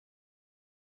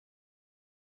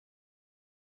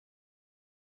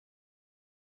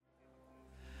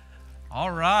All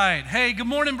right. Hey, good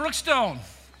morning, Brookstone.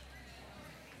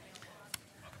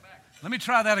 Let me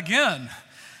try that again.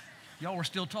 Y'all were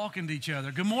still talking to each other.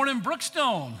 Good morning,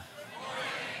 Brookstone.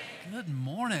 Good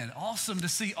morning. Awesome to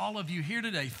see all of you here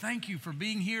today. Thank you for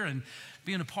being here and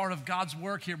being a part of God's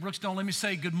work here at Brookstone. Let me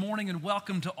say good morning and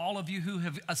welcome to all of you who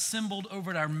have assembled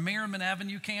over at our Merriman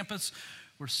Avenue campus.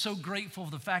 We're so grateful for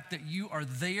the fact that you are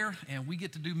there and we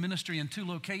get to do ministry in 2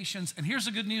 locations. And here's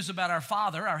the good news about our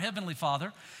Father, our Heavenly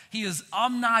Father. He is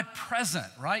omnipresent,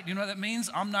 right? You know what that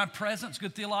means? Omnipresent. It's a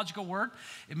good theological word.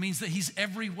 It means that He's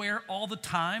everywhere all the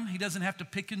time. He doesn't have to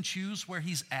pick and choose where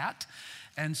He's at.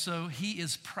 And so He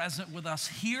is present with us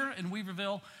here in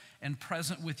Weaverville and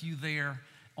present with you there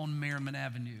on Merriman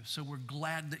Avenue. So we're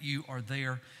glad that you are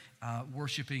there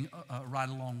worshiping right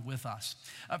along with us.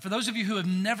 For those of you who have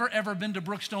never, ever been to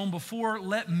Brookstone before,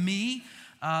 let me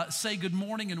say good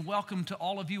morning and welcome to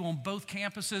all of you on both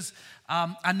campuses.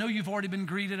 I know you've already been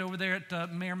greeted over there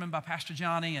at Merriman by Pastor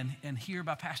Johnny and here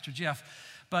by Pastor Jeff.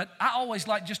 But I always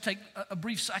like just take a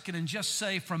brief second and just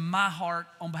say from my heart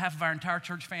on behalf of our entire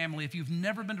church family, if you've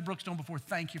never been to Brookstone before,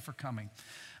 thank you for coming.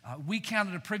 We count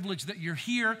it a privilege that you're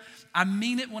here. I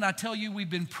mean it when I tell you we've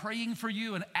been praying for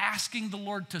you and asking the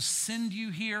Lord to send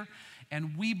you here.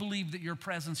 And we believe that your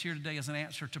presence here today is an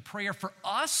answer to prayer for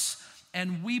us.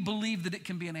 And we believe that it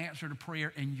can be an answer to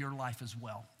prayer in your life as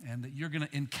well. And that you're going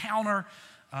to encounter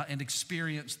and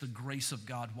experience the grace of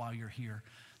God while you're here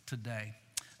today.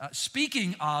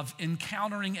 Speaking of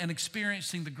encountering and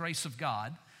experiencing the grace of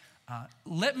God,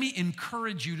 let me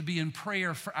encourage you to be in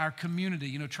prayer for our community.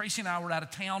 You know, Tracy and I were out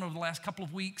of town over the last couple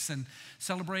of weeks and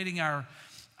celebrating our,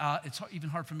 it's even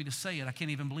hard for me to say it, I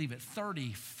can't even believe it,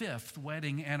 35th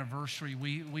wedding anniversary.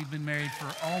 We've been married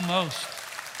for almost,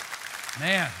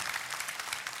 man,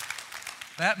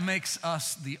 that makes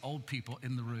us the old people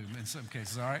in the room in some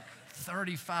cases, all right?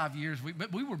 35 years,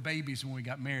 but we were babies when we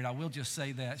got married. I will just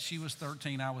say that. She was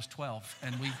 13, I was 12,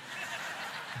 and we...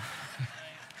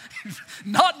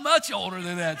 Not much older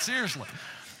than that, seriously.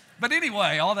 But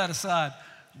anyway, all that aside,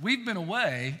 we've been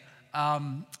away.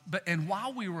 And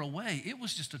while we were away, it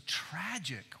was just a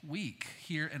tragic week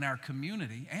here in our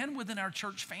community and within our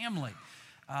church family.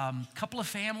 A couple of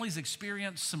families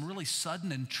experienced some really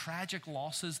sudden and tragic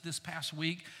losses this past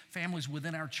week. Families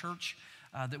within our church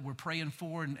that we're praying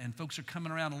for, and folks are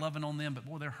coming around and loving on them, but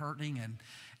boy, they're hurting.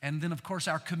 And then, of course,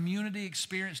 our community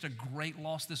experienced a great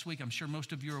loss this week. I'm sure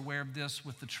most of you are aware of this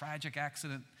with the tragic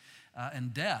accident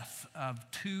and death of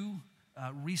 2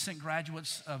 recent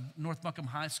graduates of North Buckham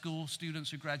High School students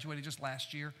who graduated just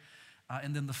last year,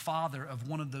 and then the father of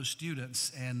one of those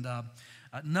students. And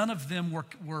none of them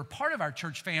were part of our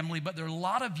church family, but there are a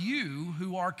lot of you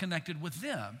who are connected with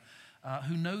them,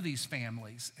 who know these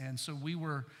families. And so we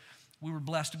were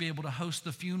blessed to be able to host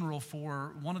the funeral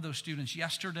for one of those students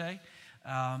yesterday.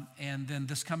 And then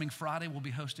this coming Friday, we'll be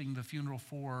hosting the funeral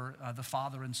for the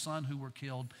father and son who were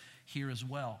killed here as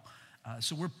well.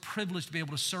 So we're privileged to be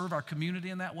able to serve our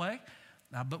community in that way.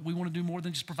 But we want to do more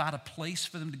than just provide a place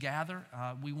for them to gather.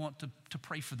 We want to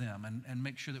pray for them and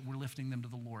make sure that we're lifting them to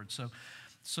the Lord.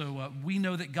 So we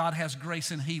know that God has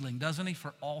grace and healing, doesn't He,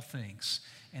 for all things.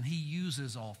 And He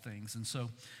uses all things. And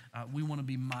so we want to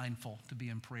be mindful to be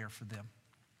in prayer for them.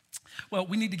 Well,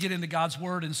 we need to get into God's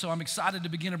Word, and so I'm excited to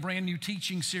begin a brand new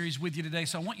teaching series with you today.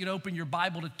 So I want you to open your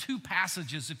Bible to 2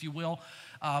 passages, if you will.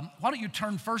 Why don't you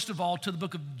turn, first of all, to the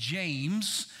book of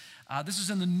James. This is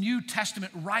in the New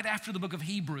Testament right after the book of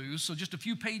Hebrews, so just a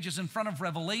few pages in front of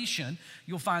Revelation.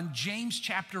 You'll find James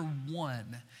chapter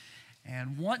 1.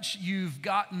 And once you've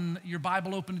gotten your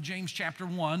Bible open to James chapter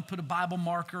 1, put a Bible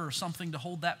marker or something to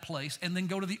hold that place, and then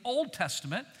go to the Old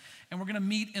Testament. And we're going to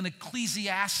meet in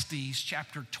Ecclesiastes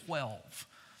chapter 12.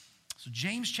 So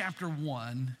James chapter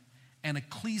 1 and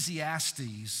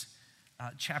Ecclesiastes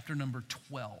chapter number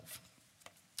 12.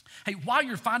 Hey, while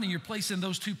you're finding your place in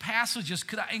those 2 passages,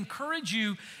 could I encourage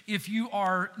you, if you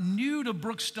are new to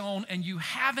Brookstone and you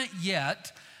haven't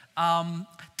yet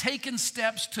taken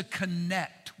steps to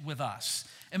connect with us.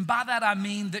 And by that I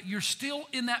mean that you're still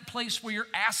in that place where you're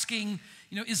asking,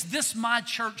 you know, is this my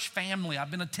church family?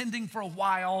 I've been attending for a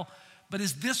while, but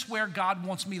is this where God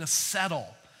wants me to settle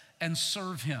and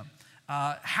serve Him?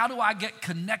 How do I get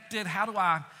connected? How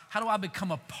do I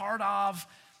become a part of?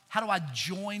 How do I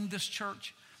join this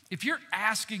church? If you're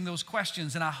asking those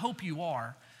questions, and I hope you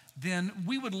are, then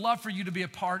we would love for you to be a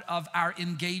part of our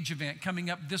Engage event coming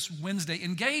up this Wednesday.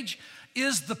 Engage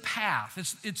is the path.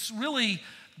 It's really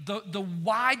the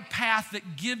wide path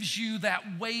that gives you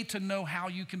that way to know how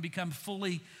you can become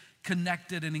fully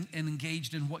connected and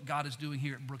engaged in what God is doing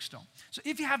here at Brookstone. So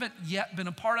if you haven't yet been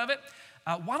a part of it,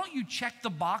 why don't you check the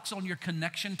box on your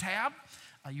connection tab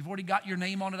You've already got your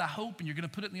name on it, I hope, and you're going to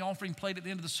put it in the offering plate at the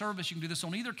end of the service. You can do this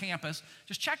on either campus.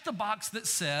 Just check the box that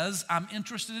says, I'm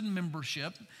interested in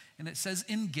membership, and it says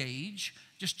engage.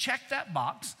 Just check that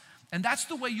box, and that's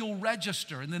the way you'll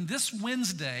register. And then this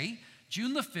Wednesday,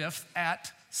 June the 5th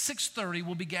at 6:30,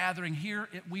 we'll be gathering here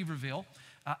at Weaverville.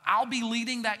 I'll be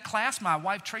leading that class. My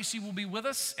wife, Tracy, will be with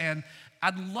us, and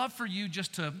I'd love for you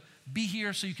just to be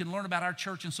here so you can learn about our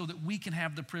church and so that we can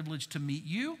have the privilege to meet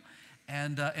you.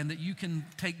 And that you can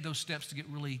take those steps to get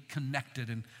really connected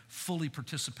and fully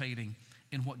participating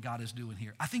in what God is doing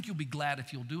here. I think you'll be glad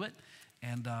if you'll do it.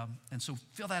 And so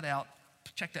fill that out,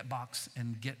 check that box,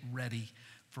 and get ready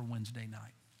for Wednesday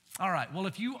night. All right, well,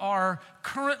 if you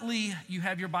you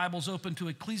have your Bibles open to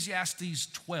Ecclesiastes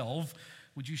 12,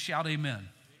 would you shout amen?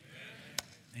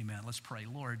 Amen. Let's pray.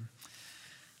 Lord,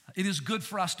 it is good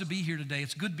for us to be here today.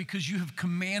 It's good because you have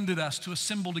commanded us to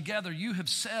assemble together. You have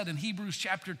said in Hebrews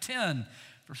chapter 10,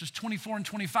 verses 24 and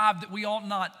 25, that we ought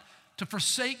not to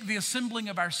forsake the assembling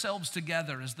of ourselves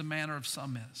together as the manner of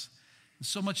some is. And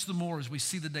so much the more as we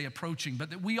see the day approaching, but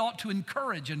that we ought to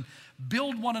encourage and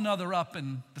build one another up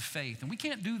in the faith. And we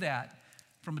can't do that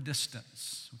from a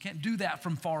distance. We can't do that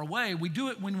from far away. We do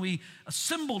it when we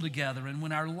assemble together and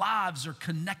when our lives are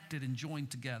connected and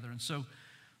joined together. And so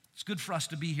it's good for us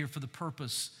to be here for the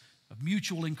purpose of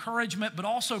mutual encouragement, but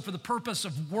also for the purpose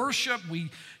of worship.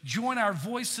 We join our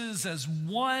voices as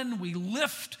one. We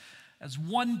lift as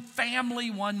one family,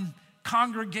 one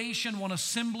congregation, one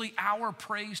assembly, our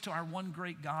praise to our one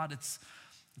great God. It's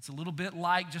a little bit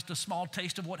like just a small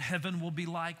taste of what heaven will be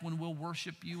like when we'll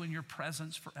worship you in your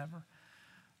presence forever.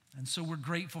 And so we're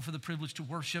grateful for the privilege to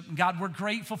worship. And God, we're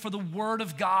grateful for the word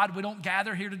of God. We don't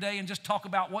gather here today and just talk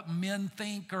about what men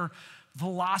think or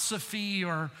philosophy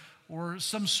or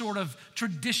some sort of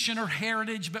tradition or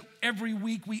heritage, but every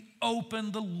week we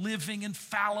open the living,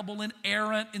 infallible,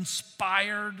 inerrant,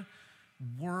 inspired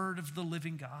word of the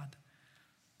living God.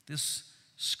 This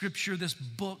scripture, this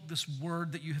book, this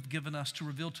word that you have given us to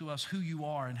reveal to us who you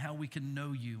are and how we can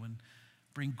know you and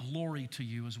bring glory to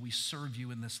you as we serve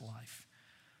you in this life.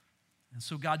 And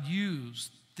so God, use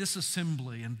this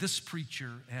assembly and this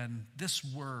preacher and this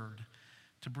word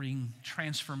to bring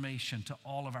transformation to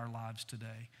all of our lives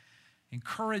today.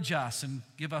 Encourage us and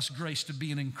give us grace to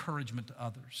be an encouragement to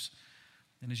others.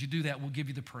 And as you do that, we'll give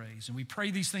you the praise. And we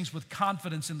pray these things with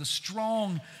confidence in the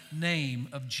strong name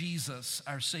of Jesus,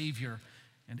 our Savior.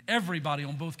 And everybody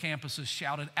on both campuses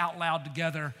shouted out loud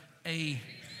together,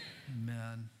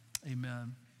 Amen.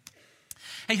 Amen.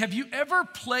 Hey, have you ever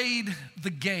played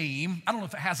the game? I don't know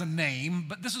if it has a name,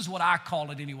 but this is what I call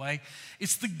it anyway.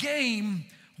 It's the game,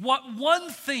 what one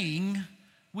thing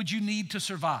would you need to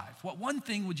survive? What one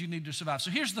thing would you need to survive?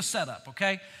 So here's the setup,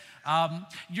 okay?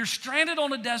 You're stranded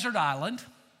on a desert island.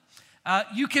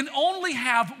 You can only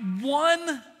have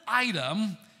one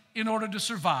item in order to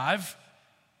survive.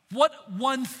 What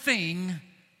one thing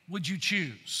would you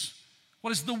choose?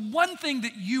 What is the one thing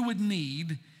that you would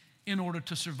need in order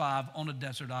to survive on a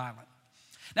desert island?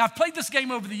 Now, I've played this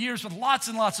game over the years with lots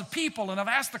and lots of people, and I've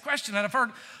asked the question, and I've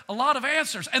heard a lot of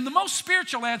answers. And the most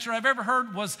spiritual answer I've ever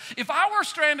heard was, if I were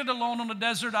stranded alone on a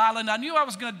desert island, I knew I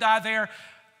was going to die there,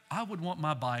 I would want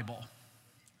my Bible.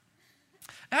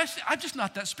 Actually, I'm just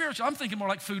not that spiritual. I'm thinking more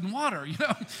like food and water, you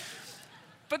know.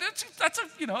 But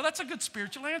that's a good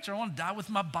spiritual answer. I want to die with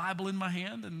my Bible in my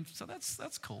hand, and so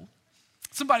that's cool.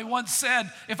 Somebody once said,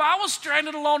 if I was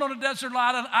stranded alone on a desert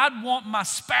island, I'd want my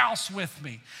spouse with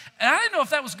me. And I didn't know if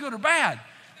that was good or bad.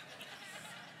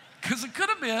 Because it could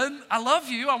have been, I love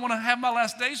you, I want to have my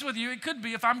last days with you. It could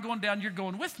be, if I'm going down, you're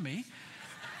going with me.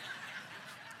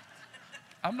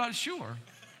 I'm not sure.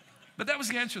 But that was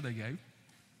the answer they gave.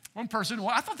 One person,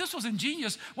 I thought this was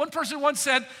ingenious. One person once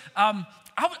said,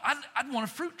 I'd want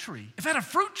a fruit tree. If I had a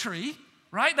fruit tree,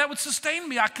 right, that would sustain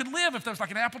me. I could live if there was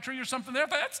like an apple tree or something there.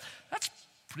 That's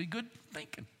pretty good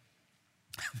thinking.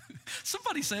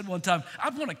 Somebody said one time,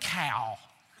 I'd want a cow.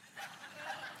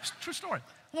 It's a true story.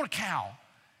 I want a cow.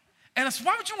 And I said,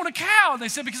 why would you want a cow? And they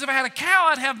said, because if I had a cow,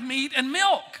 I'd have meat and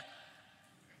milk.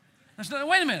 I said,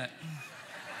 wait a minute.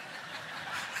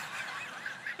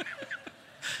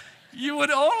 You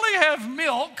would only have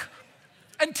milk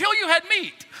until you had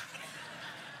meat.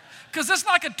 Because that's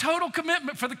like a total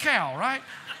commitment for the cow, right?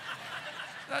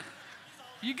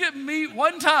 You get meat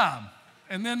one time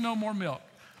and then no more milk.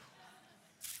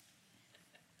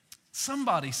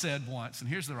 Somebody said once, and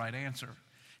here's the right answer,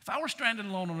 if I were stranded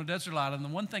alone on a desert island, the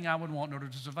one thing I would want in order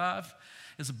to survive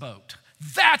is a boat.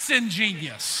 That's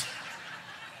ingenious.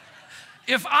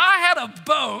 If I had a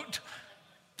boat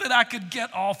that I could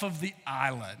get off of the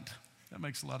island. That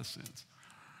makes a lot of sense.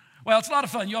 Well, it's a lot of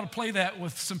fun. You ought to play that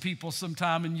with some people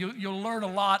sometime, and you'll learn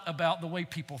a lot about the way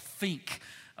people think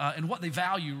and what they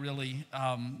value, really,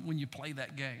 when you play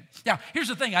that game. Now, here's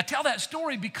the thing. I tell that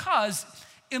story because,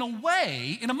 in a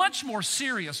way, in a much more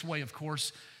serious way, of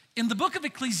course, in the book of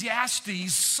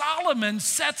Ecclesiastes, Solomon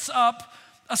sets up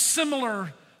a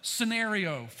similar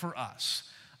scenario for us.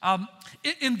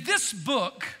 In this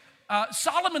book,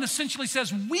 Solomon essentially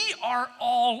says, we are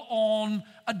all on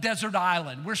a desert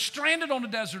island. We're stranded on a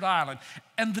desert island.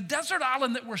 And the desert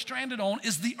island that we're stranded on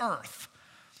is the earth.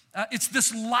 It's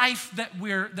this life that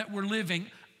we're living.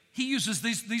 He uses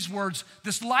these words,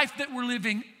 this life that we're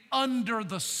living under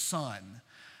the sun.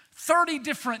 30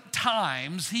 different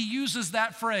times he uses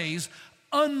that phrase,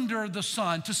 under the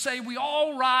sun, to say we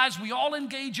all rise, we all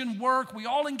engage in work, we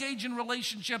all engage in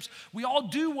relationships, we all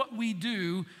do what we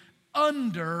do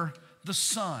under the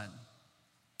sun.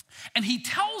 And he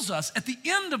tells us at the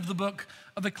end of the book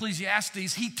of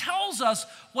Ecclesiastes, he tells us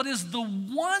what is the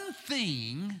one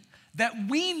thing that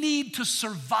we need to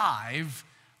survive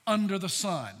under the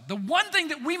sun. The one thing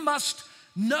that we must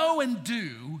know and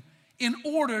do in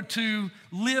order to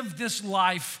live this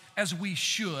life as we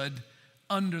should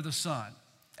under the sun.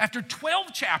 After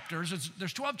 12 chapters,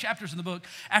 there's 12 chapters in the book,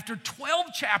 after 12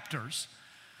 chapters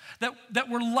that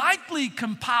were likely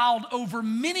compiled over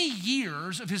many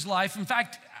years of his life. In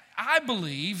fact, I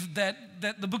believe that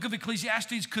the book of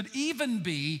Ecclesiastes could even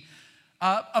be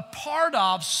a part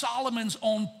of Solomon's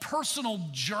own personal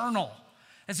journal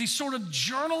as he's sort of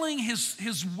journaling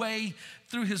his way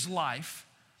through his life.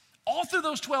 All through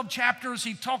those 12 chapters,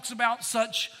 he talks about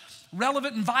such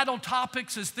relevant and vital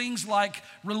topics as things like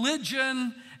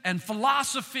religion and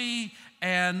philosophy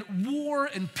and war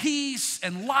and peace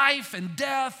and life and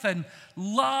death and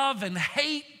love and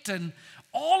hate and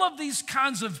all of these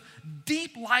kinds of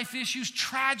deep life issues,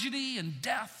 tragedy and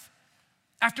death.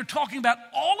 After talking about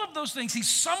all of those things, he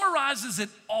summarizes it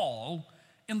all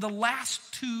in the last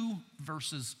 2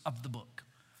 verses of the book.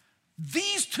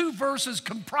 These 2 verses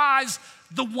comprise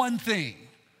the one thing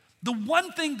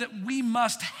that we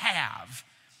must have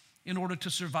in order to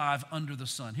survive under the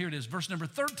sun. Here it is. Verse number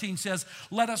 13 says,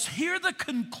 "Let us hear the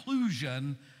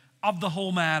conclusion of the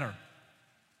whole matter.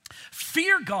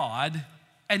 Fear God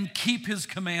and keep his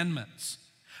commandments.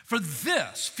 For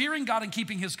this, fearing God and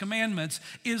keeping his commandments,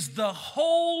 is the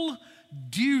whole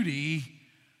duty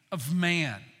of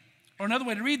man." Or another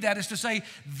way to read that is to say,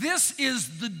 this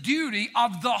is the duty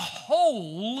of the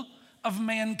whole of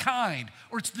mankind,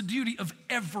 or it's the duty of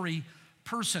every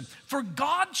person. "For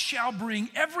God shall bring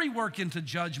every work into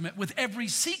judgment with every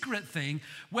secret thing,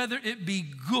 whether it be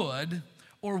good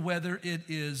or whether it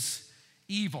is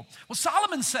evil." What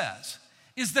Solomon says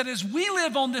is that as we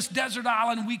live on this desert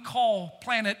island we call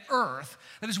planet Earth,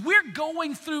 that as we're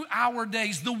going through our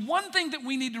days, the one thing that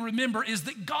we need to remember is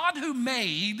that God who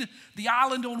made the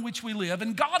island on which we live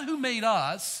and God who made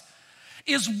us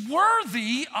is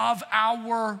worthy of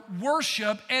our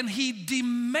worship, and he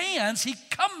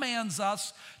commands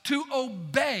us to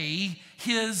obey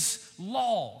his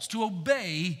laws, to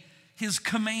obey his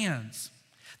commands.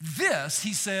 This,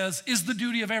 he says, is the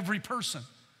duty of every person,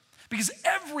 because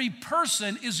every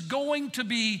person is going to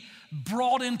be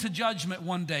brought into judgment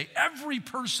one day. Every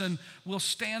person will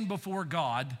stand before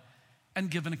God and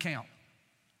give an account.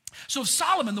 So if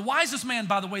Solomon, the wisest man,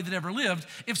 by the way, that ever lived,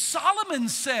 if Solomon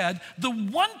said the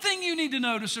one thing you need to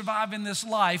know to survive in this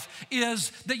life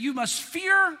is that you must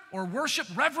fear or worship,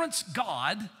 reverence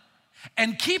God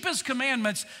and keep his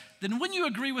commandments, then wouldn't you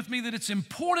agree with me that it's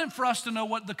important for us to know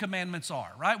what the commandments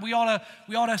are, right? We ought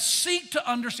to seek to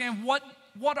understand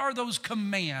what are those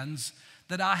commands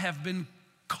that I have been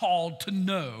called to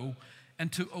know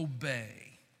and to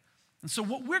obey. And so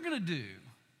what we're going to do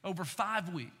over 5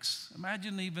 weeks,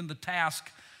 imagine even the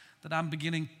task that I'm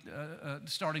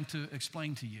starting to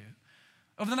explain to you.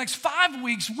 Over the next 5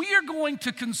 weeks, we are going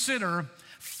to consider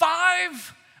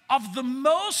 5 of the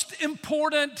most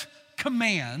important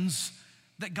commands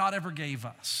that God ever gave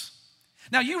us.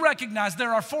 Now, you recognize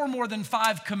there are 4 more than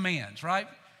 5 commands, right,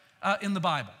 in the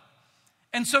Bible.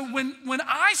 And so when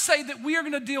I say that we are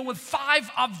going to deal with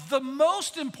 5 of the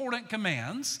most important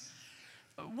commands,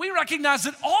 we recognize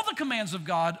that all the commands of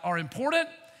God are important,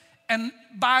 and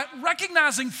by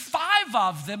recognizing 5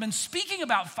 of them and speaking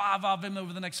about 5 of them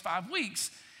over the next 5 weeks,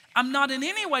 I'm not in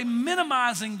any way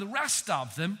minimizing the rest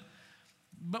of them,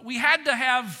 but we had to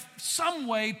have some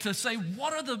way to say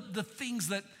what are the things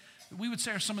that we would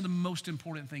say are some of the most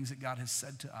important things that God has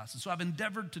said to us. And so I've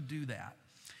endeavored to do that.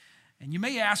 And you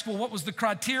may ask, well, what was the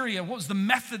criteria? What was the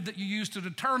method that you used to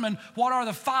determine what are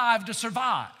the 5 to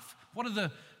survive? What are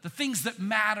the things that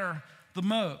matter the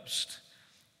most?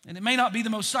 And it may not be the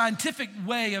most scientific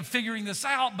way of figuring this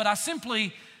out, but I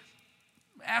simply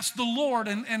asked the Lord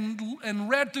and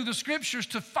read through the scriptures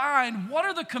to find what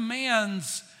are the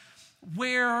commands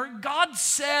where God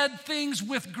said things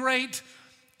with great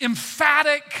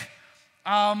emphatic,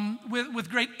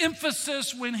 with great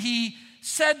emphasis when he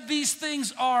said these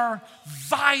things are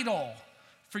vital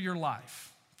for your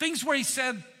life. Things where he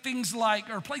said things like,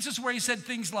 or places where he said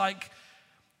things like,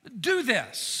 do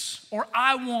this, or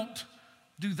I won't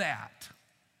do that.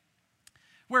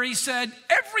 Where he said,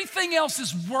 everything else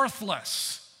is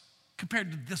worthless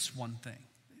compared to this one thing.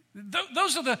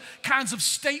 Those are the kinds of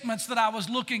statements that I was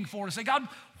looking for to say, God,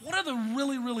 what are the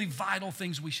really, really vital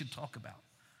things we should talk about?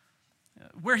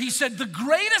 Where he said, the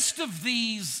greatest of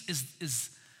these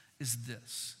is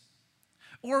this.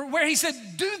 Or where he said,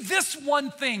 do this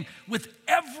one thing with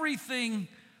everything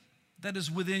that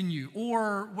is within you.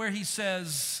 Or where he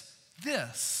says,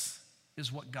 this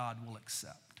is what God will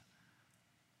accept.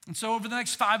 And so over the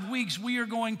next 5 weeks, we are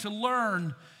going to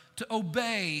learn to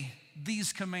obey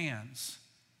these commands.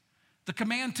 The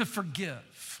command to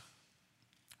forgive.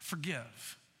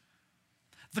 Forgive.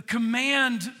 The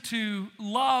command to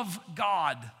love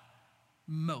God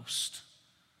most.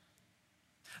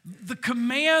 The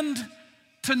command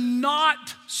to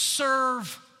not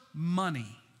serve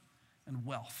money and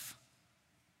wealth.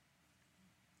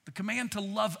 The command to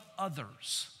love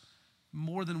others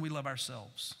more than we love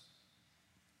ourselves.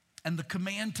 And the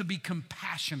command to be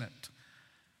compassionate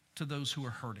to those who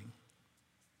are hurting.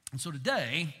 And so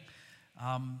today,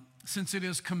 since it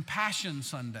is Compassion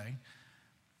Sunday,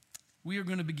 we are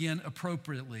going to begin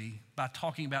appropriately by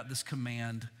talking about this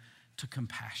command to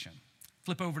compassion.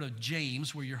 Flip over to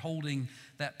James, where you're holding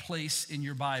that place in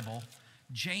your Bible.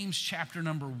 James chapter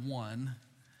number 1.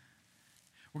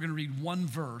 We're going to read one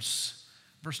verse,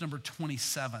 verse number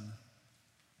 27.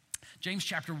 James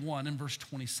chapter 1 and verse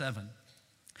 27.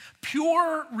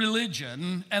 Pure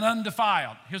religion and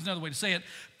undefiled. Here's another way to say it.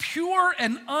 Pure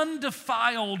and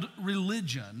undefiled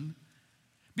religion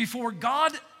before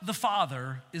God the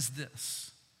Father is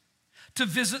this: to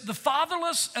visit the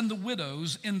fatherless and the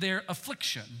widows in their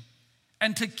affliction,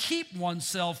 and to keep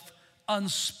oneself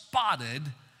unspotted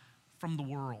from the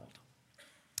world.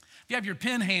 If you have your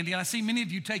pen handy, and I see many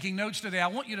of you taking notes today, I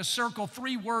want you to circle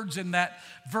 3 words in that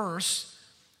verse.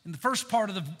 In the first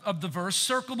part of the verse,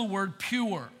 circle the word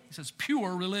pure. He says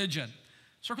pure religion.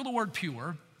 Circle the word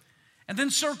pure. And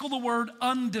then circle the word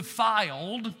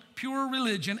undefiled, pure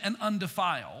religion and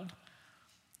undefiled.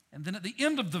 And then at the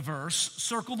end of the verse,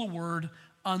 circle the word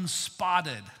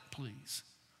unspotted, please.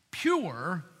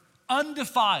 Pure,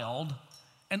 undefiled,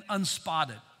 and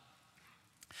unspotted.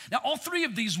 Now, all 3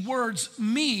 of these words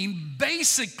mean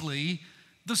basically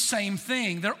the same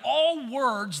thing. They're all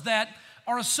words that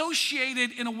are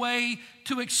associated in a way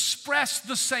to express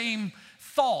the same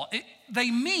thought.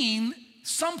 They mean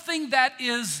something that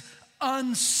is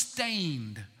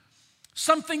unstained,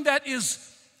 something that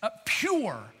is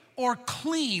pure or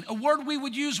clean. A word we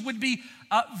would use would be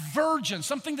virgin,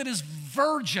 something that is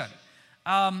virgin,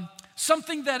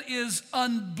 something that is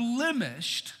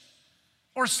unblemished,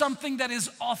 or something that is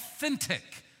authentic,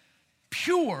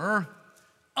 pure,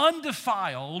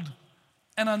 undefiled,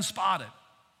 and unspotted.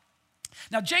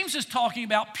 Now, James is talking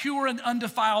about pure and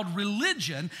undefiled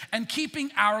religion and keeping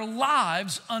our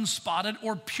lives unspotted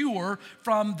or pure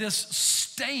from this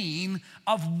stain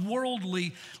of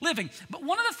worldly living. But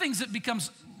one of the things that becomes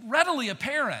readily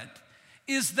apparent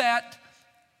is that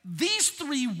these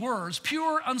 3 words,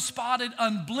 pure, unspotted,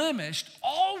 unblemished,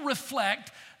 all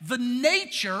reflect the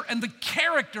nature and the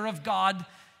character of God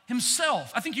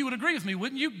himself. I think you would agree with me,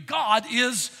 wouldn't you? God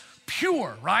is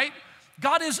pure, right?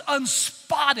 God is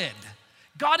unspotted.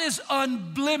 God is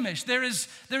unblemished. There's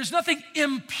nothing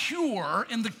impure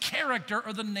in the character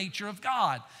or the nature of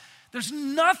God. There's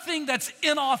nothing that's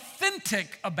inauthentic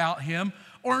about him,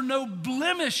 or no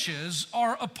blemishes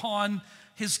are upon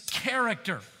his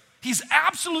character. He's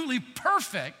absolutely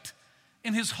perfect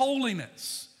in his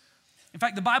holiness. In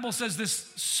fact, the Bible says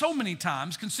this so many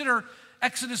times. Consider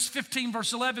Exodus 15,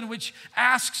 verse 11, which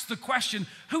asks the question,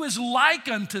 who is like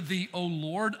unto thee, O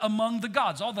Lord, among the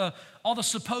gods? All the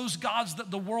supposed gods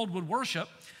that the world would worship.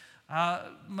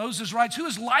 Moses writes, who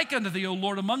is like unto thee, O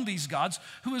Lord, among these gods?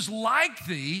 Who is like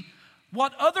thee?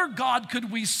 What other God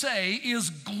could we say is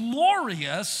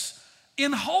glorious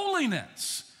in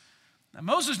holiness? Now,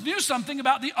 Moses knew something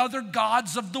about the other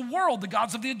gods of the world, the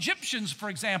gods of the Egyptians, for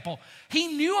example. He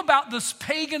knew about this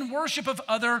pagan worship of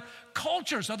other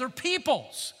cultures, other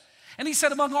peoples. And he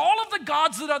said, among all of the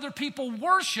gods that other people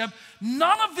worship,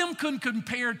 none of them can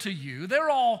compare to you. They're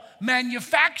all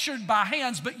manufactured by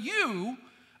hands, but you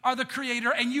are the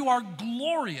creator, and you are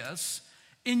glorious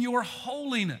in your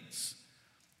holiness.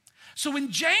 So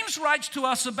when James writes to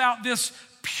us about this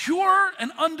pure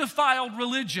and undefiled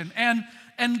religion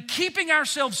and keeping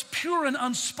ourselves pure and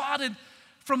unspotted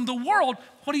from the world,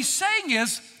 what he's saying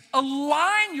is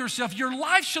align yourself. Your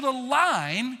life should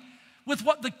align with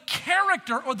what the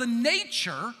character or the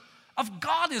nature of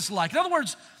God is like. In other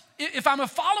words, if I'm a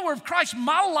follower of Christ,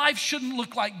 my life shouldn't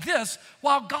look like this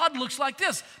while God looks like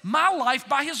this. My life,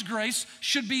 by his grace,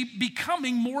 should be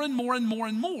becoming more and more and more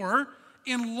and more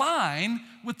in line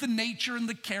with the nature and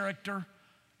the character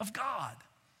of God.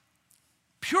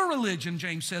 Pure religion,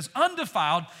 James says,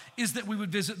 undefiled, is that we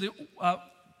would visit the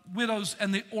widows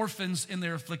and the orphans in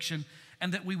their affliction,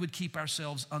 and that we would keep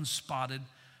ourselves unspotted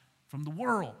from the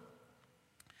world.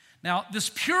 Now, this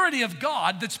purity of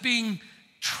God that's being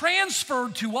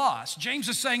transferred to us, James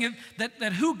is saying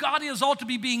that who God is ought to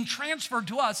be being transferred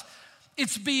to us.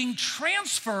 It's being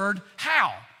transferred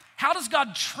how? How does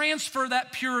God transfer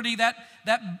that purity, that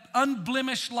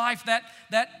unblemished life,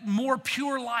 that more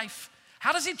pure life?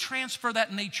 How does he transfer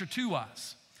that nature to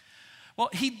us? Well,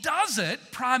 he does it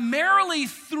primarily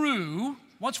through,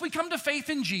 once we come to faith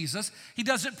in Jesus, he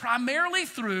does it primarily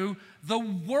through the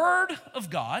Word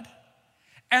of God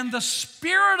and the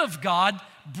Spirit of God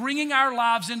bringing our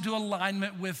lives into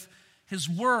alignment with his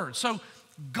Word. So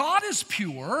God is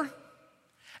pure,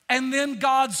 and then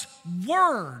God's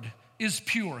Word is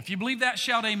pure. If you believe that,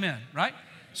 shout amen, right?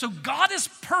 So God is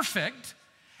perfect,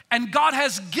 and God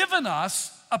has given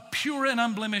us a pure and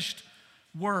unblemished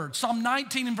word. Psalm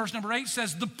 19 and verse number 8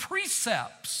 says, the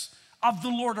precepts of the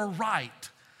Lord are right.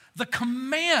 The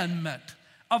commandment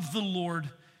of the Lord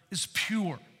is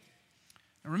pure.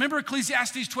 Now remember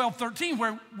Ecclesiastes 12:13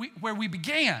 where we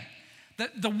began.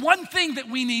 The one thing that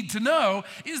we need to know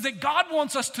is that God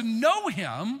wants us to know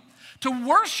him, to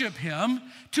worship him,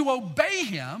 to obey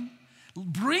him,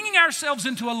 bringing ourselves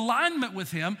into alignment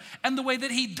with him, and the way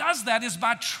that he does that is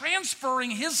by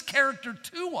transferring his character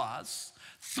to us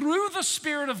through the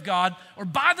Spirit of God, or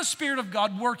by the Spirit of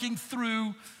God working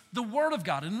through the Word of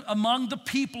God and among the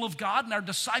people of God and our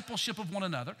discipleship of one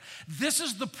another. This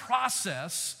is the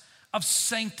process of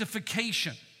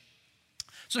sanctification.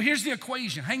 So here's the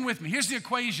equation. Hang with me. Here's the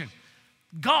equation.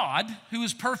 God, who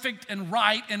is perfect and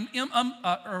right and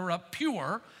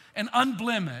pure and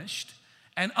unblemished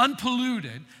and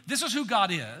unpolluted, this is who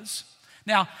God is.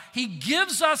 Now, he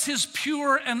gives us his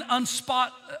pure and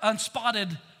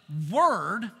unspotted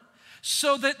word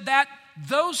so that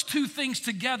those two things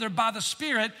together by the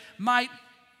Spirit might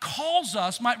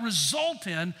result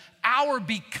in our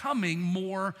becoming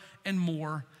more and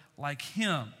more like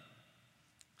him.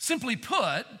 Simply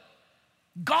put,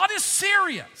 God is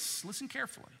serious. Listen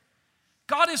carefully.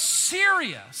 God is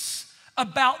serious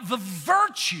about the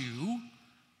virtue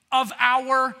of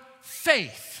our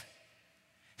faith.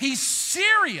 He's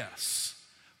serious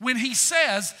when he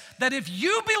says that if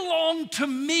you belong to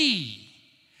me,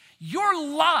 your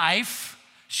life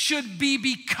should be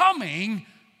becoming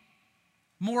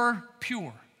more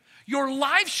pure. Your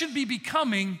life should be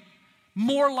becoming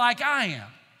more like I am.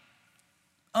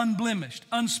 Unblemished,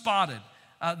 unspotted.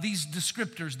 These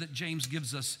descriptors that James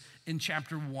gives us in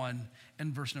chapter 1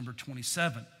 and verse number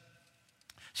 27.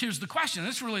 Here's the question.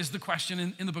 This really is the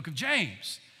question in the book of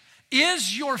James.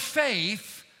 Is your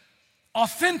faith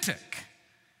authentic?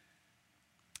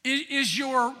 Is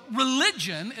your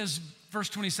religion, as verse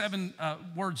 27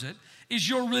 words it, is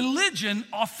your religion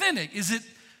authentic? Is it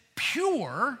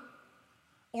pure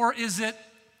or is it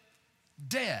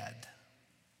dead?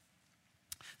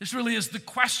 This really is the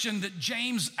question that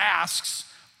James asks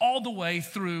all the way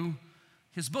through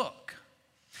his book.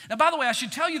 Now, by the way, I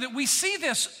should tell you that we see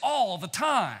this all the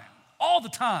time.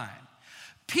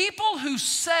 People who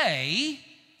say,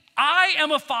 I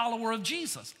am a follower of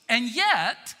Jesus, and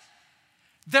yet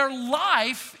their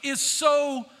life is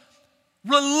so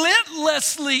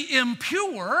relentlessly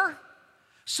impure,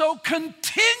 so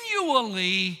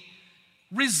continually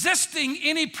resisting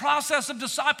any process of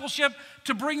discipleship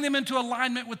to bring them into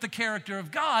alignment with the character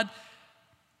of God,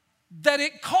 that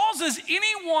it causes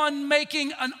anyone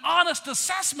making an honest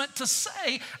assessment to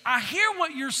say, I hear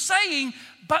what you're saying,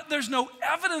 but there's no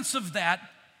evidence of that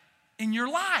in your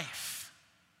life.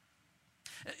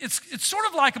 It's sort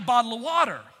of like a bottle of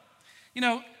water. You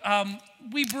know,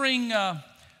 we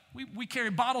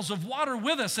carry bottles of water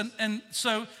with us, and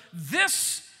so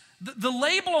the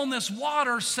label on this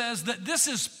water says that this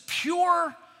is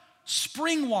pure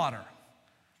spring water,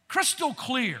 crystal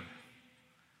clear.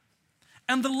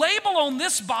 And the label on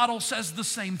this bottle says the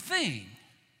same thing.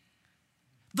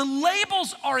 The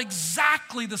labels are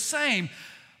exactly the same,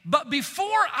 But before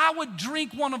I would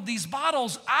drink one of these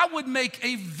bottles, I would make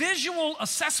a visual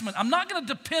assessment. I'm not going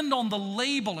to depend on the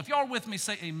label. If y'all are with me,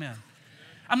 say amen.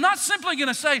 I'm not simply going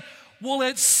to say, well,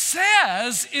 it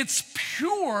says it's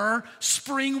pure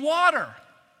spring water.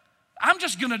 I'm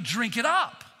just going to drink it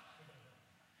up.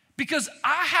 Because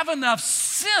I have enough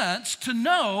sense to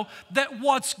know that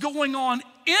what's going on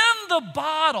in the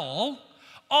bottle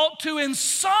ought to in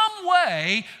some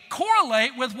way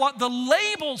correlate with what the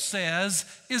label says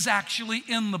is actually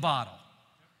in the bottle.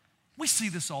 We see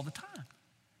this all the time.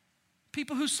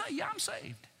 People who say, yeah, I'm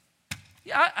saved.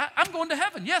 Yeah, I'm going to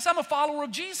heaven. Yes, I'm a follower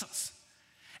of Jesus.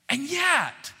 And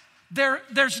yet,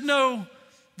 there's no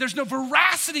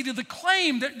veracity to the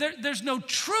claim. There's no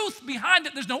truth behind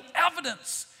it. There's no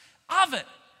evidence of it.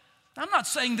 I'm not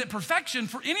saying that perfection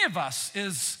for any of us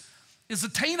is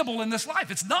attainable in this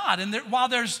life. It's not. And while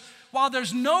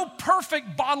there's no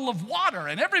perfect bottle of water,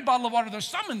 and every bottle of water there's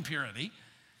some impurity,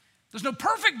 there's no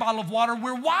perfect bottle of water,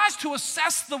 we're wise to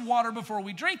assess the water before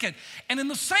we drink it. And in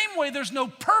the same way, there's no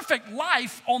perfect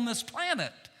life on this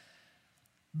planet.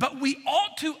 But we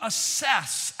ought to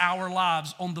assess our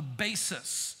lives on the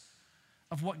basis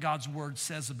of what God's word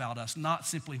says about us, not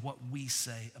simply what we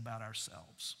say about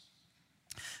ourselves.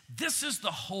 This is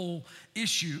the whole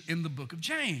issue in the book of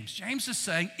James. James is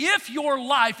saying, if your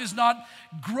life is not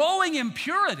growing in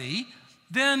purity,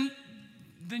 then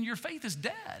your faith is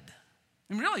dead.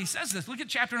 And really, he says this. Look at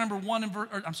chapter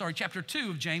 2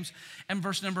 of James and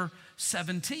verse number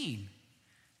 17.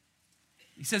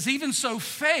 He says, even so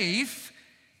faith,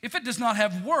 if it does not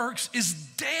have works, is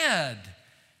dead.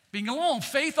 Being alone,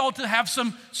 faith ought to have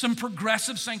some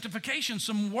progressive sanctification,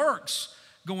 some works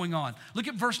going on. Look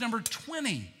at verse number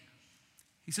 20.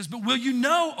 He says, but will you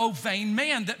know, O vain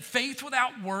man, that faith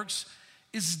without works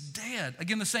is dead?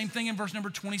 Again, the same thing in verse number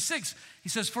 26. He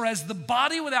says, for as the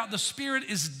body without the spirit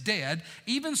is dead,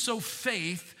 even so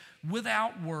faith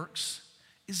without works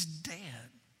is dead.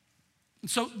 And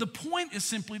so the point is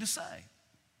simply to say,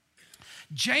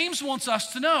 James wants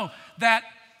us to know that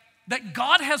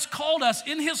God has called us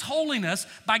in his holiness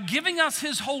by giving us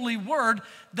his holy word,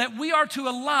 that we are to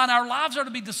align, our lives are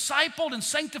to be discipled and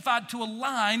sanctified to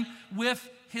align with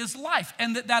his life.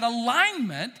 And that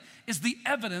alignment is the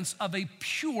evidence of a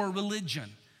pure religion,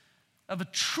 of a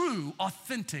true,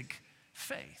 authentic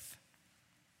faith.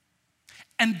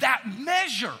 And that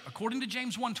measure, according to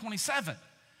James 1:27,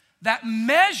 that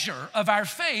measure of our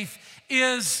faith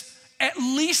is at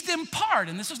least in part,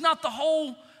 and this is not the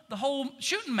whole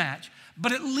shooting match,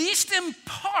 but at least in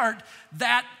part,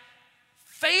 that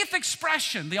faith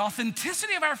expression, the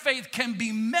authenticity of our faith can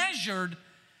be measured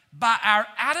by our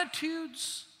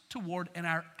attitudes toward and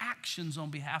our actions on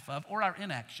behalf of, or our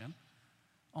inaction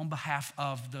on behalf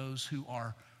of those who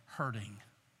are hurting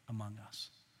among us.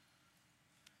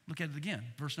 Look at it again,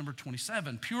 verse number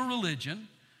 27. Pure religion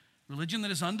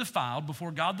that is undefiled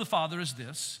before God the Father is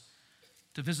this,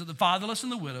 to visit the fatherless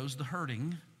and the widows, the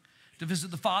hurting, to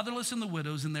visit the fatherless and the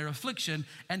widows in their affliction,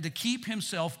 and to keep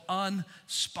himself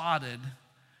unspotted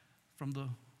from the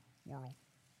world.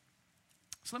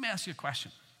 So let me ask you a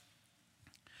question.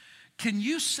 Can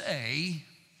you say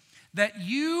that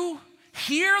you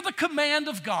hear the command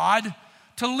of God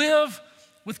to live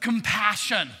with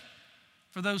compassion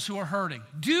for those who are hurting?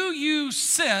 Do you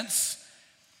sense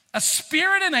a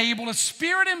spirit-enabled, a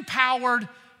spirit-empowered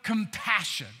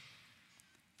compassion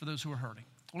for those who are hurting?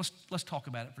 Well, let's talk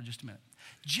about it for just a minute.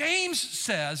 James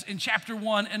says in chapter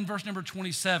 1 and verse number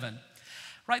 27,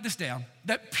 write this down,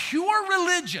 that pure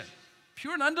religion,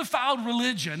 pure and undefiled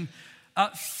religion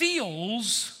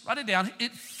feels, write it down,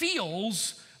 it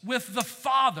feels with the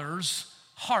Father's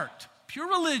heart. Pure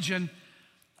religion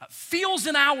feels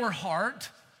in our heart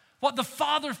what the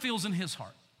Father feels in his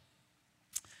heart.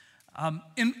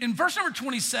 In verse number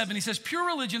 27, he says, pure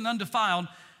religion undefiled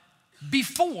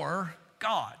before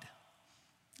God.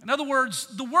 In other words,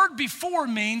 the word before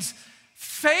means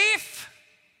faith,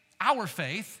 our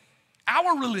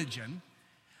religion,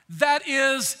 that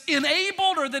is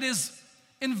enabled or that is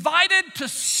invited to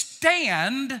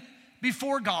stand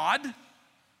before God.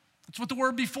 That's what the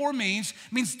word before means.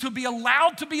 It means to be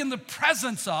allowed to be in the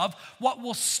presence of. What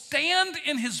will stand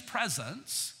in his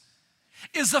presence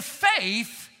is a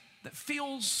faith that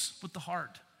feels with the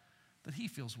heart that he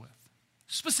feels with.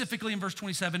 Specifically in verse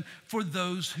 27, for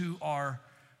those who are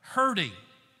hurting.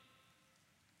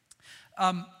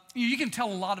 You can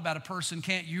tell a lot about a person,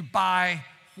 can't you, by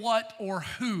what or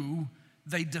who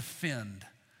they defend.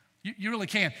 You really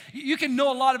can. You can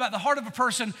know a lot about the heart of a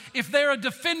person if they're a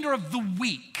defender of the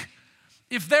weak,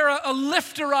 if they're a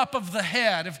lifter up of the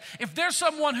head, if they're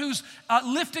someone who's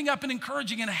lifting up and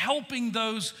encouraging and helping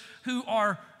those who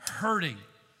are hurting.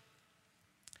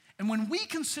 And when we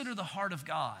consider the heart of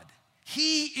God,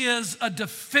 he is a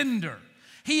defender.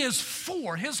 He is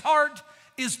for, his heart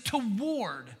is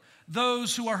toward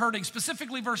those who are hurting.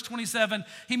 Specifically, verse 27,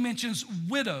 he mentions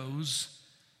widows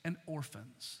and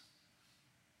orphans.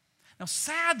 Now,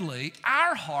 sadly,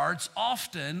 our hearts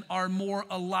often are more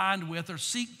aligned with or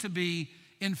seek to be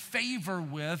in favor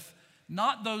with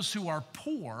not those who are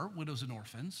poor, widows and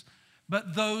orphans,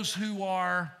 but those who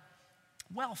are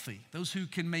wealthy, those who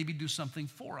can maybe do something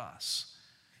for us.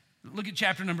 Look at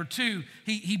chapter number 2.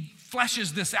 He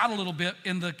fleshes this out a little bit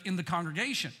in the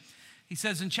congregation. He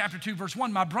says in chapter 2, verse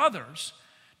 1, "My brothers,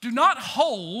 do not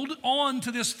hold on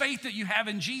to this faith that you have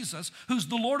in Jesus, who's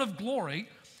the Lord of glory,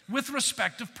 with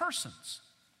respect of persons.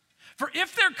 For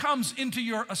if there comes into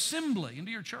your assembly,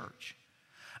 into your church,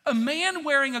 a man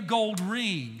wearing a gold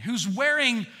ring, who's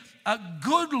wearing a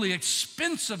goodly,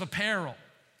 expensive apparel,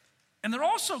 and there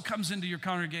also comes into your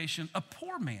congregation a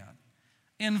poor man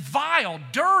in vile,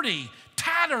 dirty,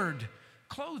 tattered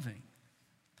clothing.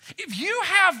 If you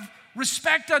have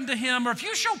respect unto him, or if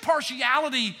you show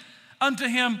partiality unto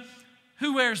him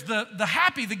who wears the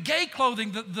happy, the gay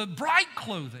clothing, the bright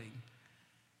clothing,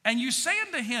 and you say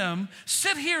unto him,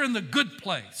 sit here in the good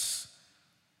place,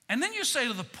 and then you say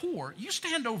to the poor, you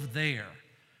stand over there,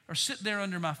 or sit there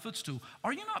under my footstool,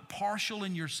 are you not partial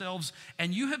in yourselves,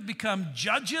 and you have become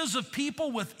judges of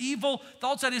people with evil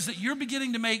thoughts? That is, that you're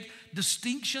beginning to make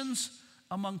distinctions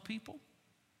among people."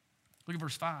 Look at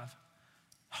verse 5.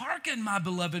 "Hearken, my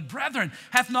beloved brethren,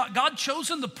 hath not God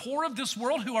chosen the poor of this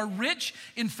world, who are rich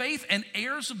in faith and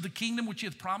heirs of the kingdom which he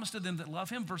hath promised to them that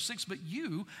love him?" Verse 6, "But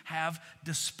you have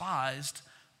despised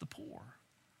the poor."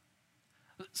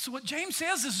 So what James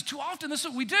says is, too often this is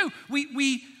what we do.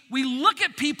 We look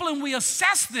at people and we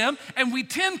assess them, and we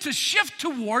tend to shift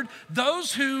toward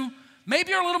those who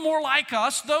maybe are a little more like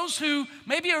us, those who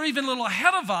maybe are even a little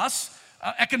ahead of us,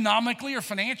 economically or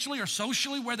financially or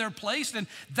socially, where they're placed, and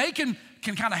they can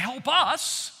kind of help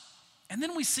us. And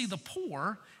then we see the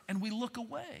poor and we look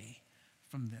away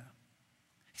from them.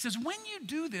 He says, when you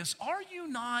do this, are you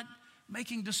not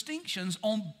making distinctions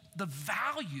on the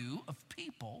value of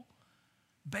people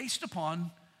based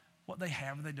upon what they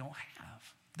have or they don't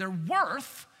have? Their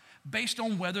worth based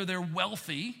on whether they're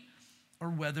wealthy or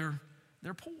whether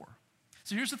they're poor.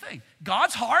 So here's the thing.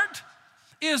 God's heart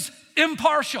is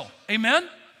impartial. Amen?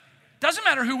 Doesn't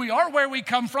matter who we are, where we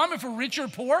come from, if we're rich or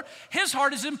poor, his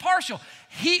heart is impartial.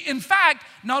 He, in fact,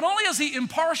 not only is he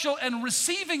impartial and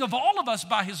receiving of all of us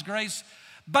by his grace,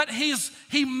 but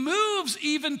he moves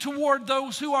even toward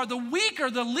those who are the weaker,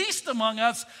 the least among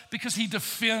us, because he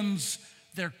defends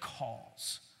their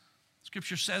cause.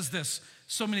 Scripture says this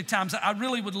so many times. I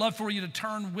really would love for you to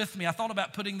turn with me. I thought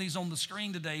about putting these on the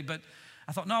screen today, but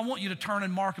I thought, no, I want you to turn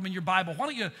and mark them in your Bible. Why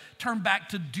don't you turn back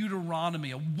to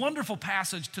Deuteronomy, a wonderful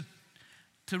passage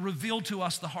to reveal to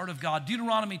us the heart of God.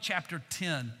 Deuteronomy chapter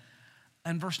 10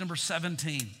 and verse number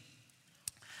 17.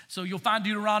 So you'll find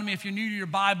Deuteronomy, if you're new to your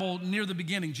Bible, near the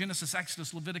beginning. Genesis,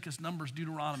 Exodus, Leviticus, Numbers,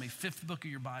 Deuteronomy, fifth book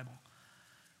of your Bible.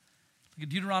 Look at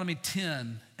Deuteronomy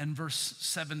 10 and verse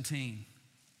 17.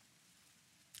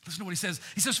 Listen to what he says.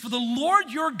 He says, "For the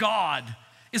Lord your God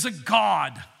is a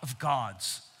God of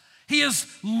gods. He is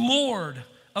Lord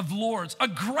of lords, a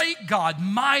great God,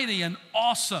 mighty and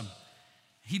awesome.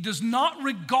 He does not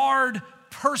regard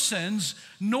persons,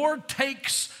 nor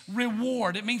takes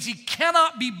reward." It means he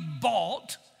cannot be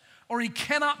bought or he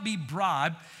cannot be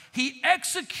bribed. He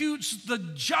executes the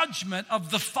judgment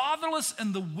of the fatherless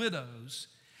and the widows.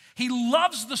 He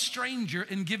loves the stranger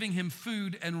in giving him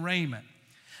food and raiment.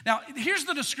 Now, here's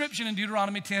the description in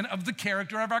Deuteronomy 10 of the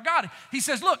character of our God. He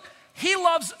says, look, he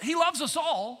loves us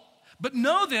all. But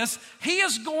know this, he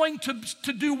is going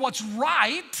to do what's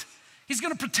right. He's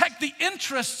going to protect the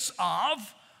interests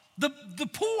of the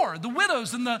poor, the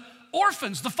widows, and the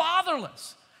orphans, the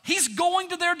fatherless. He's going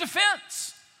to their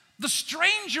defense. The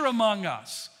stranger among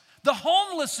us, the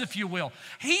homeless, if you will.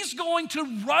 He's going to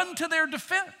run to their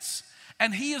defense,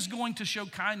 and he is going to show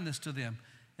kindness to them.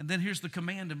 And then here's the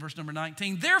command in verse number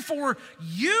 19. "Therefore,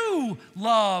 you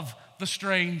love the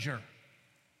stranger.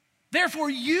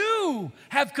 Therefore, you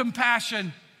have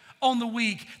compassion on the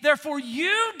weak. Therefore,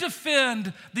 you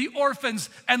defend the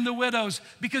orphans and the widows,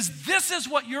 because this is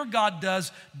what your God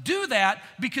does. Do that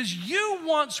because you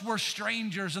once were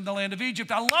strangers in the land of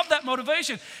Egypt." I love that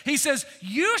motivation. He says,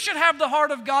 you should have the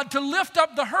heart of God to lift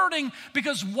up the hurting,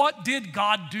 because what did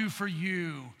God do for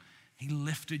you? He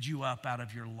lifted you up out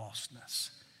of your lostness,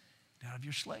 out of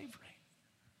your slavery.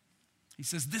 He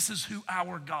says, this is who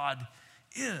our God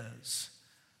is.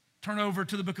 Turn over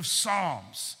to the book of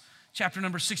Psalms, chapter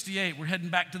number 68. We're heading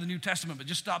back to the New Testament, but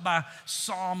just stop by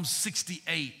Psalm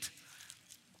 68.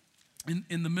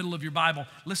 in the middle of your Bible,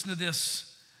 listen to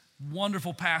this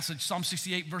wonderful passage, Psalm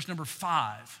 68, verse number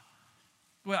 5.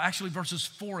 Well, actually, verses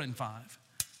 4 and 5.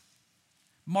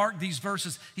 Mark these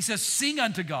verses. He says, sing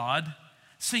unto God,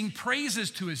 sing praises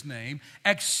to his name,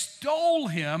 extol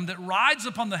him that rides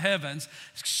upon the heavens,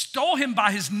 extol him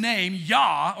by his name,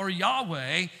 Yah or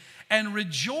Yahweh, and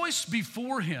rejoice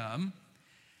before him,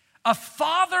 a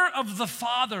father of the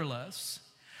fatherless,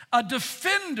 a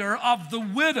defender of the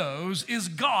widows is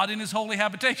God in his holy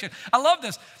habitation. I love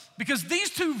this because these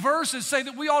two verses say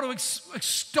that we ought to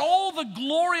extol the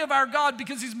glory of our God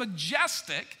because he's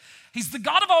majestic. He's the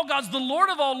God of all gods, the Lord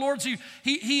of all lords.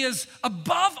 He is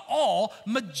above all,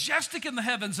 majestic in the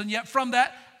heavens, and yet from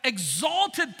that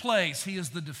exalted place, he is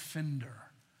the defender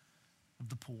of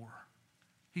the poor.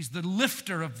 He's the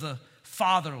lifter of the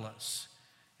fatherless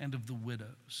and of the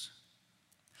widows.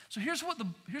 So here's what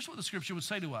the scripture would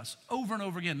say to us over and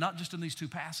over again, not just in these two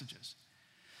passages.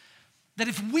 That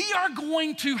if we are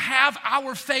going to have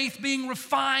our faith being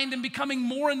refined and becoming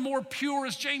more and more pure,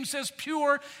 as James says,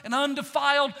 pure and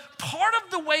undefiled, part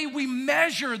of the way we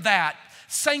measure that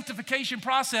sanctification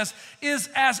process is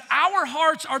as our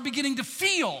hearts are beginning to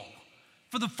feel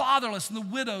for the fatherless and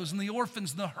the widows and the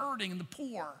orphans and the hurting and the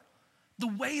poor, the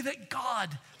way that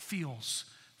God feels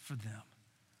for them.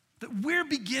 That we're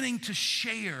beginning to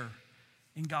share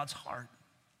in God's heart.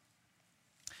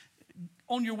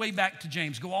 On your way back to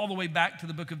James, go all the way back to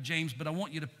the book of James, but I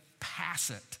want you to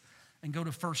pass it and go to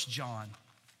 1 John.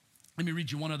 Let me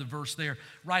read you one other verse there.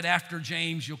 Right after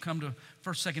James, you'll come to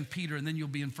 1st, 2nd Peter, and then you'll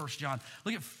be in 1 John.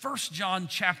 Look at 1 John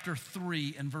chapter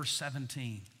 3 and verse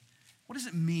 17. What does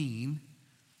it mean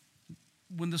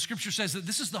when the scripture says that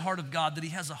this is the heart of God, that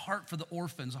he has a heart for the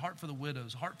orphans, a heart for the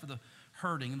widows, a heart for the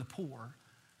hurting and the poor?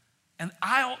 And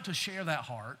I ought to share that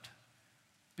heart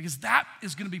because that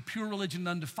is going to be pure religion and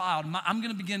undefiled. I'm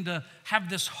going to begin to have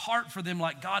this heart for them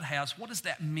like God has. What does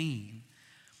that mean?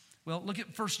 Well, look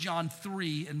at 1 John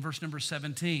 3 and verse number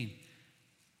 17.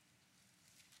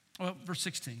 Well, verse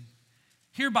 16.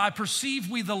 Hereby perceive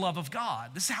we the love of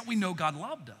God. This is how we know God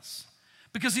loved us.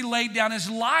 Because he laid down his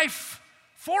life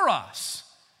for us.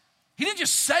 He didn't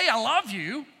just say, I love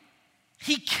you.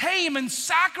 He came and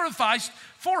sacrificed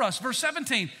for us. Verse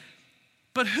 17.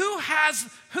 But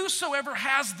whosoever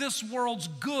has this world's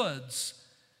goods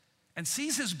and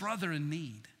sees his brother in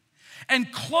need and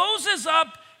closes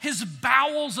up his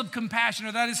bowels of compassion,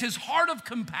 or that is his heart of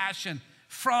compassion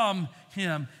from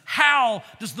him, how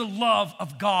does the love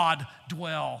of God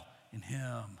dwell in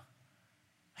him?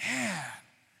 Man,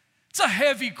 it's a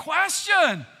heavy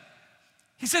question.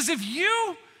 He says,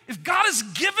 if God has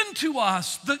given to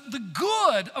us the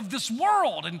good of this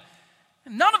world, and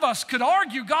none of us could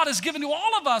argue God has given to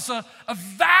all of us a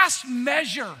vast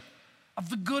measure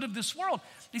of the good of this world.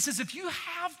 He says, if you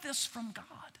have this from God,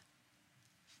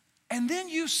 and then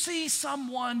you see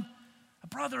someone, a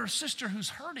brother or sister who's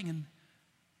hurting,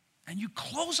 and you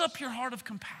close up your heart of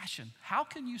compassion, how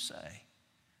can you say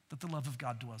that the love of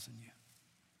God dwells in you?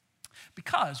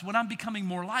 Because when I'm becoming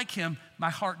more like him,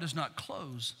 my heart does not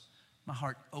close, my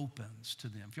heart opens to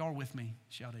them. If y'all are with me,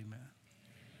 shout amen.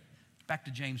 Back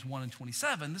to James 1 and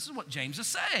 27, this is what James is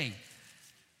saying.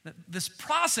 That this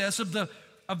process of the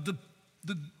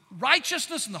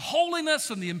righteousness and the holiness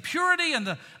and the impurity and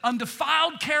the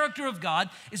undefiled character of God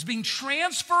is being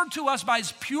transferred to us by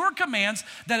his pure commands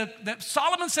that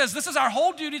Solomon says this is our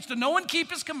whole duty, is to know and keep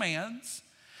his commands.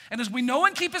 And as we know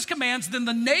and keep his commands, then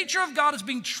the nature of God is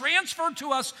being transferred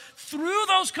to us through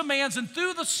those commands and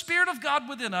through the Spirit of God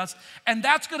within us. And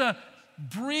that's going to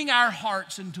bring our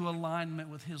hearts into alignment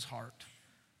with his heart,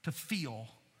 to feel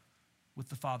with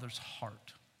the Father's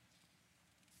heart.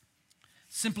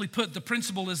 Simply put, the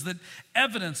principle is that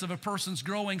evidence of a person's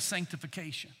growing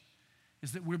sanctification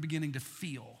is that we're beginning to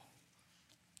feel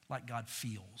like God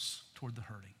feels toward the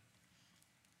hurting.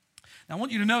 Now, I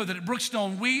want you to know that at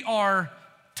Brookstone, we are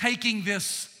taking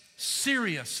this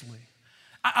seriously.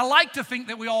 I like to think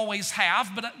that we always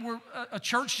have, but we're a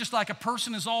church, just like a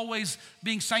person, is always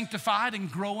being sanctified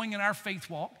and growing in our faith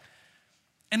walk.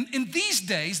 And in these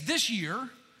days, this year,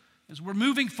 as we're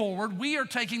moving forward, we are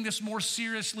taking this more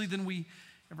seriously than we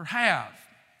ever have.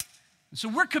 And so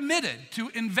we're committed to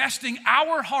investing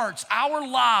our hearts, our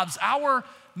lives, our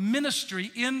ministry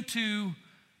into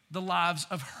the lives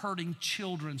of hurting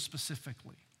children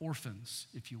specifically, orphans,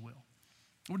 if you will.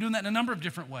 We're doing that in a number of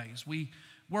different ways. We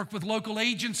work with local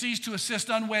agencies to assist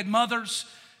unwed mothers.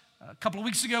 A couple of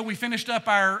weeks ago, we finished up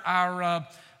our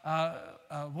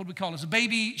what do we call it? It's a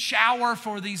baby shower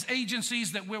for these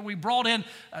agencies where we brought in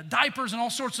diapers and all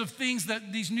sorts of things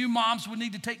that these new moms would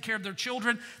need to take care of their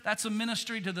children. That's a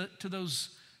ministry to those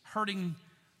hurting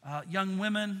young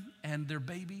women and their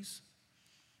babies.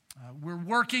 We're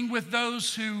working with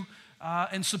those who,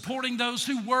 and supporting those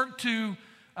who work to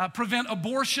prevent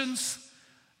abortions.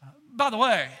 By the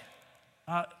way,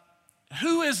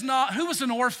 who is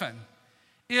an orphan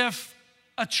if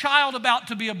a child about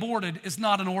to be aborted is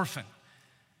not an orphan?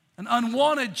 An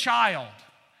unwanted child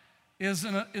is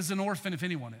an orphan if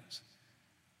anyone is.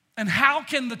 And how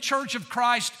can the Church of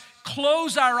Christ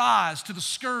close our eyes to the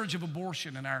scourge of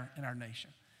abortion in our nation?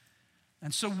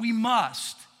 And so we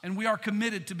must, and we are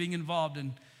committed to being involved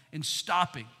in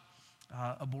stopping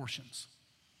abortions.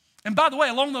 And by the way,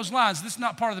 along those lines, this is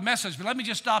not part of the message, but let me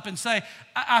just stop and say,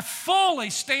 I fully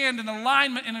stand in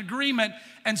alignment and agreement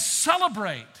and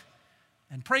celebrate,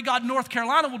 and pray God North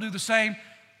Carolina will do the same,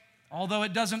 although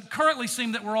it doesn't currently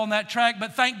seem that we're on that track,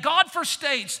 but thank God for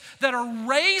states that are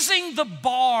raising the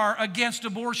bar against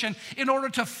abortion in order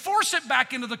to force it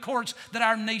back into the courts that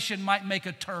our nation might make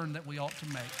a turn that we ought to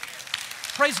make.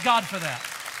 Praise God for that.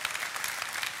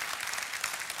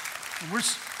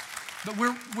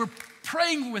 We're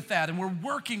praying with that, and we're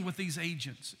working with these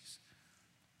agencies.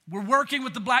 We're working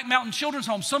with the Black Mountain Children's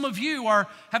Home. Some of you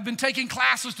have been taking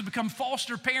classes to become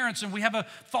foster parents, and we have a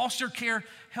foster care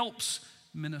helps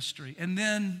ministry. And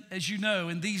then, as you know,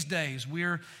 in these days,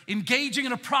 we're engaging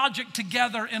in a project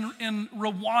together in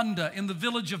Rwanda, in the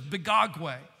village of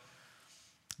Bigogwe.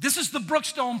 This is the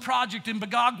Brookstone Project in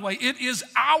Bigogwe. It is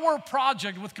our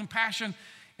project with Compassion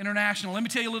International. Let me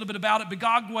tell you a little bit about it.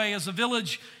 Bigogwe is a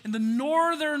village in the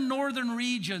northern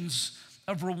regions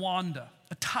of Rwanda,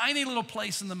 a tiny little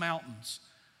place in the mountains.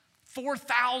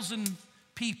 4,000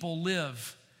 people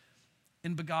live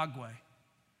in Bigogwe.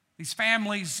 These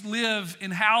families live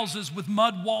in houses with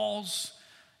mud walls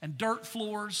and dirt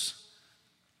floors,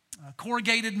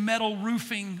 corrugated metal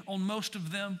roofing on most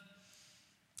of them.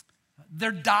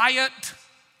 Their diet,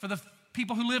 for the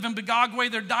people who live in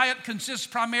Bigogwe, their diet consists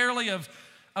primarily of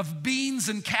beans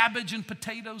and cabbage and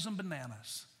potatoes and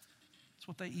bananas. That's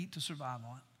what they eat to survive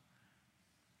on.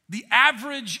 The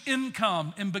average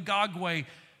income in Bigogwe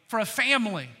for a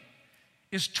family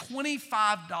is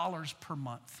 $25 per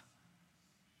month.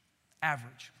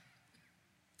 Average.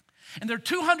 And there are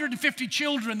 250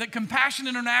 children that Compassion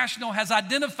International has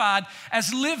identified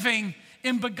as living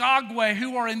in Bigogwe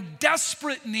who are in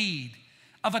desperate need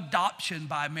of adoption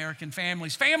by American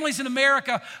families. Families in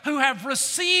America who have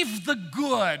received the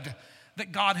good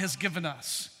that God has given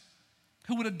us,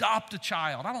 who would adopt a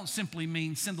child. I don't simply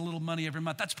mean send a little money every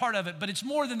month. That's part of it, but it's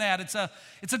more than that.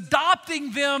 It's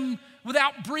adopting them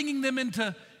without bringing them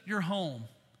into your home,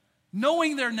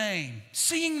 knowing their name,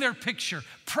 seeing their picture,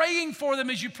 praying for them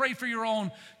as you pray for your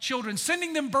own children,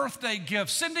 sending them birthday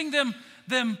gifts, sending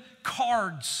them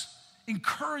cards,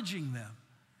 encouraging them,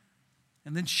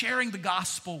 and then sharing the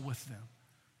gospel with them.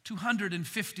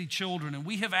 250 children, and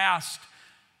we have asked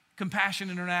Compassion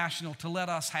International to let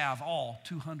us have all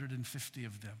 250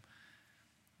 of them.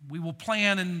 We will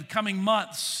plan in the coming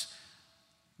months,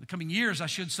 the coming years, I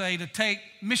should say, to take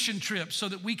mission trips so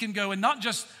that we can go and not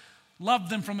just love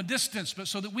them from a distance, but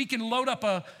so that we can load up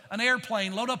an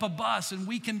airplane, load up a bus, and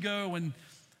we can go and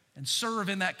serve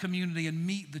in that community and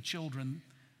meet the children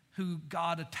who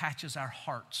God attaches our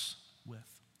hearts with.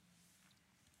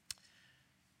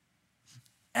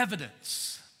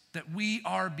 Evidence that we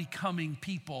are becoming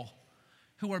people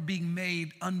who are being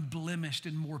made unblemished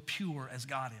and more pure as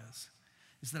God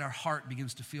is that our heart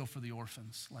begins to feel for the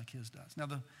orphans like his does. Now,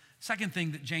 the second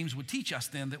thing that James would teach us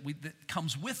then that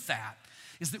comes with that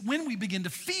is that when we begin to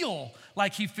feel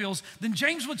like he feels, then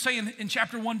James would say in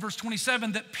chapter 1, verse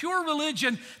 27, that pure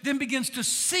religion then begins to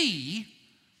see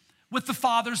with the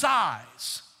Father's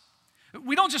eyes.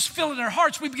 We don't just feel it in our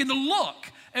hearts, we begin to look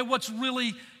at what's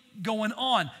really going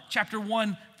on. Chapter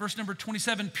 1, verse number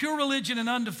 27, pure religion and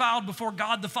undefiled before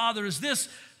God the Father is this,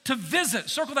 to visit,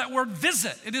 circle that word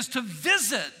visit. It is to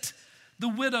visit the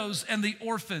widows and the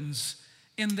orphans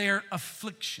in their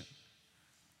affliction.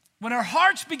 When our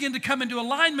hearts begin to come into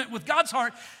alignment with God's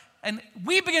heart and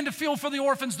we begin to feel for the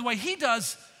orphans the way he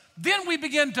does, then we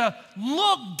begin to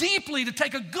look deeply, to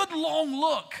take a good long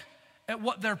look at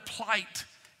what their plight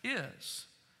is.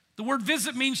 The word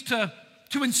visit means to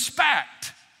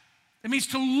inspect. It means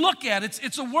to look at.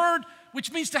 It's a word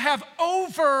which means to have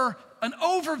an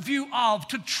overview of,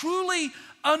 to truly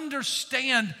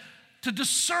understand, to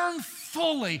discern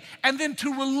fully, and then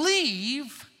to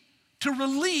relieve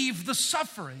the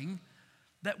suffering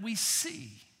that we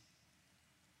see.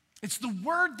 It's the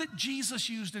word that Jesus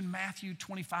used in Matthew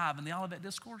 25 in the Olivet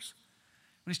Discourse.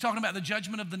 When he's talking about the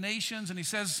judgment of the nations, and he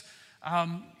says,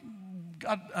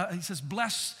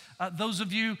 bless those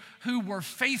of you who were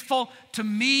faithful to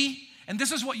me, and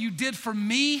this is what you did for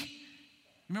me.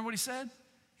 Remember what he said?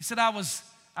 He said, I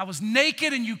was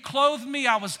naked and you clothed me.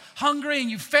 I was hungry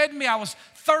and you fed me. I was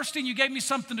thirsty and you gave me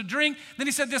something to drink. Then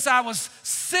he said this, I was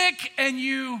sick and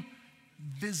you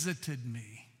visited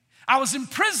me. I was in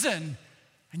prison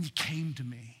and you came to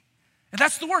me. And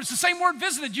that's the word. It's the same word,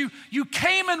 visited. You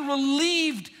came and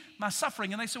relieved my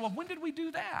suffering. And they said, well, when did we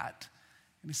do that?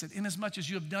 And he said, inasmuch as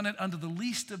you have done it unto the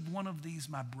least of one of these,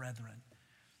 my brethren,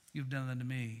 you have done it unto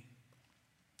me.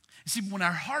 You see, when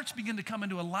our hearts begin to come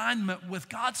into alignment with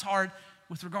God's heart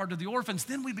with regard to the orphans,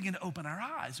 then we begin to open our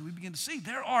eyes and we begin to see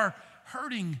there are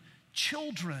hurting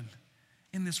children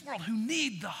in this world who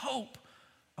need the hope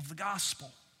of the gospel.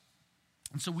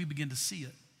 And so we begin to see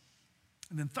it.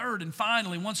 And then third and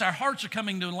finally, once our hearts are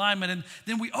coming to alignment, and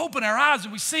then we open our eyes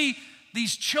and we see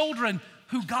these children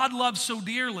who God loves so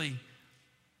dearly.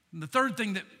 And the third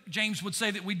thing that James would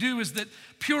say that we do is that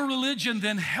pure religion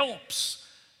then helps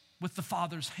with the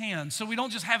Father's hand. So we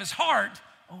don't just have his heart,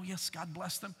 oh yes, God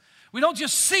bless them. We don't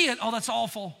just see it, oh that's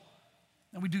awful,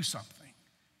 and we do something.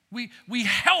 We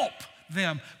help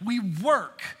them. We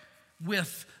work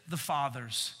with the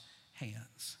Father's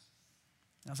hands.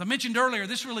 Now, as I mentioned earlier,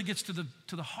 this really gets to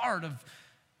the heart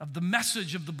of the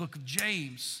message of the book of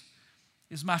James.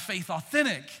 Is my faith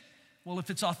authentic? Well, if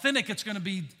it's authentic, it's going to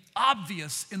be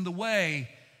obvious in the way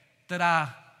that I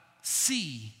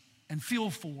see and feel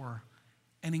for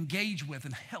and engage with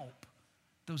and help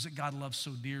those that God loves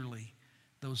so dearly,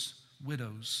 those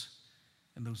widows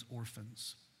and those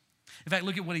orphans. In fact,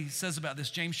 look at what he says about this.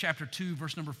 James chapter 2,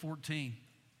 verse number 14.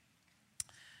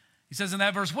 He says in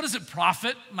that verse, what does it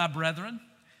profit, my brethren,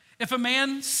 if a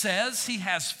man says he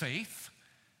has faith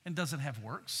and doesn't have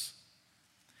works?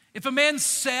 If a man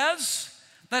says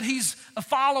that he's a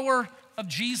follower of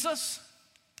Jesus,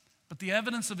 but the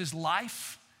evidence of his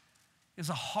life is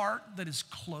a heart that is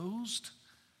closed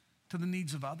to the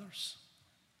needs of others?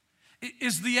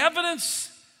 Is the evidence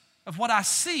of what I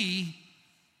see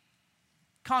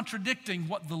contradicting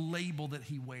what the label that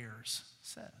he wears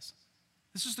says?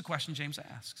 This is the question James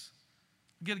asks.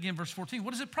 Get again, verse 14.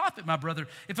 What does it profit, my brother,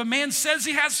 if a man says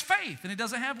he has faith and he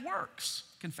doesn't have works?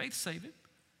 Can faith save him?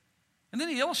 And then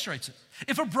he illustrates it.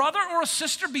 If a brother or a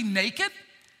sister be naked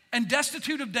and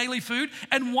destitute of daily food,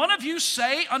 and one of you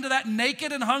say unto that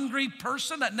naked and hungry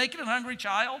person, that naked and hungry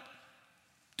child,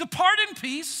 depart in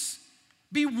peace,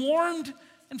 be warmed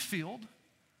and filled,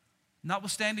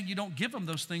 notwithstanding you don't give them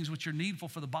those things which are needful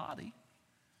for the body,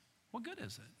 what good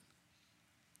is it?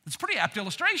 It's a pretty apt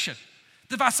illustration.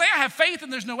 If I say I have faith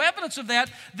and there's no evidence of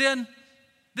that, then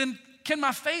can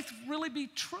my faith really be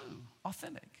true,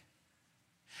 authentic?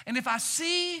 And if I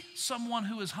see someone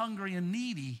who is hungry and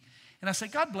needy, and I say,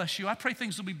 God bless you, I pray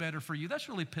things will be better for you. That's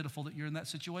really pitiful that you're in that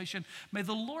situation. May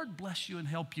the Lord bless you and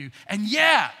help you. And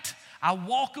yet, I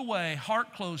walk away,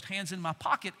 heart closed, hands in my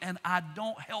pocket, and I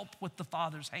don't help with the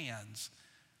Father's hands.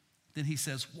 Then he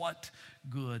says, what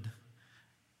good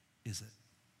is it?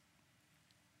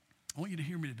 I want you to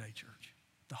hear me today, church.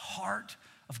 The heart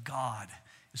of God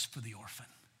is for the orphan.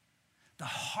 The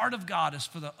heart of God is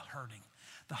for the hurting.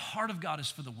 The heart of God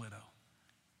is for the widow.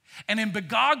 And in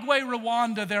Bigogwe,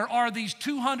 Rwanda, there are these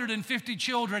 250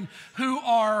 children who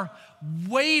are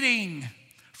waiting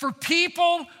for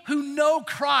people who know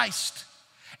Christ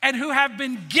and who have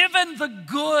been given the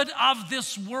good of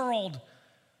this world.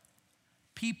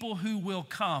 People who will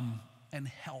come and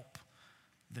help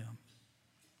them.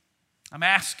 I'm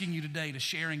asking you today to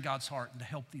share in God's heart and to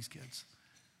help these kids.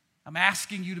 I'm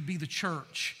asking you to be the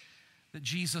church that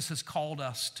Jesus has called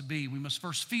us to be. We must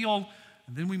first feel,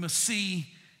 and then we must see,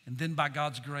 and then by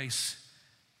God's grace,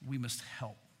 we must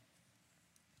help.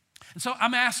 And so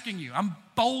I'm asking you, I'm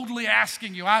boldly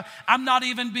asking you, I'm not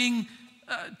even being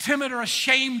timid or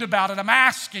ashamed about it. I'm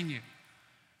asking you,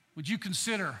 would you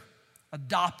consider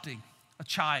adopting a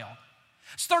child?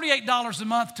 It's $38 a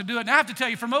month to do it. And I have to tell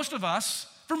you, for most of us,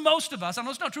 I know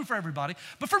it's not true for everybody,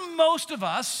 but for most of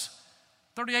us,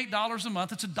 $38 a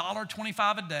month, it's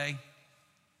 $1.25 a day.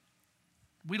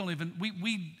 We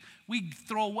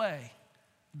throw away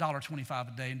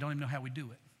 $1.25 a day and don't even know how we do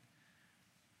it.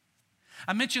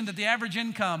 I mentioned that the average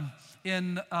income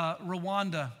in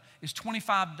Rwanda is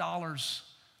 $25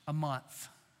 a month.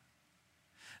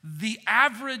 The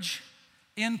average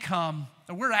income,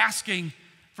 we're asking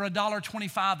for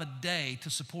 $1.25 a day to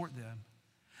support them.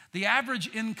 The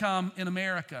average income in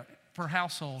America per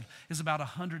household is about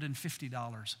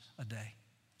 $150 a day,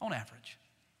 on average,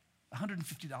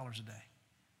 $150 a day.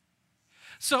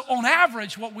 So on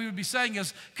average, what we would be saying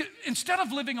is, instead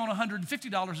of living on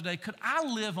 $150 a day, could I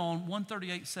live on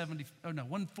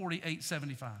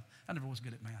 $148.75? I never was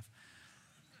good at math.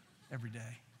 Every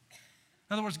day.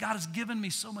 In other words, God has given me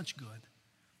so much good.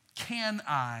 Can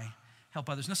I help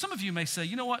others? Now, some of you may say,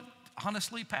 you know what,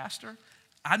 honestly, Pastor,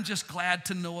 I'm just glad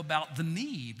to know about the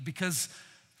need, because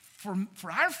for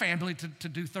our family to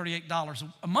do $38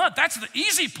 a month, that's the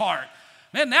easy part.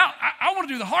 Man, now I want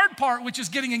to do the hard part, which is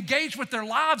getting engaged with their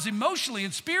lives emotionally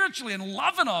and spiritually and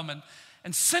loving them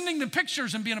and sending them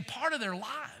pictures and being a part of their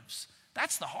lives.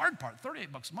 That's the hard part.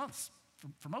 $38 a month,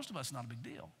 for most of us, not a big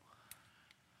deal.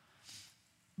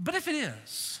 But if it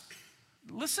is,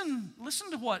 listen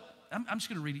to what, I'm just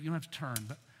going to read it. You don't have to turn,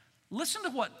 but listen to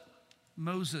what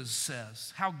Moses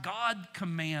says, how God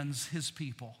commands his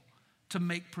people to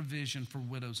make provision for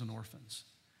widows and orphans.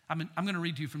 I'm going to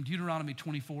read to you from Deuteronomy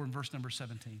 24 and verse number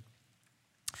 17.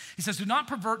 He says, do not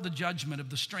pervert the judgment of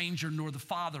the stranger nor the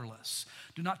fatherless.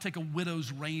 Do not take a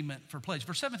widow's raiment for pledge.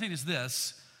 Verse 17 is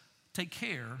this: take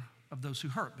care of those who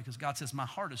hurt, because God says, my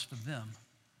heart is for them.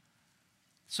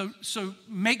 So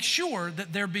make sure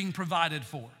that they're being provided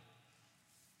for.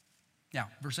 Now,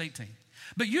 verse 18.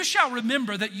 But you shall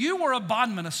remember that you were a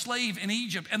bondman, a slave in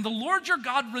Egypt, and the Lord your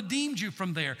God redeemed you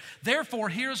from there. Therefore,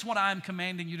 here's what I am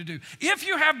commanding you to do. If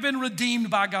you have been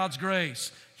redeemed by God's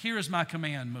grace, here is my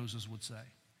command, Moses would say.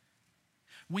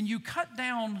 When you cut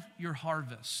down your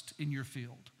harvest in your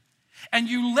field, and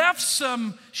you left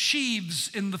some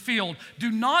sheaves in the field, do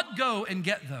not go and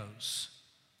get those.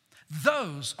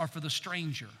 Those are for the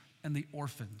stranger and the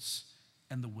orphans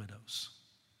and the widows.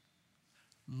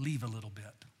 Leave a little bit.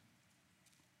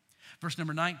 Verse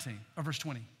number 19, or verse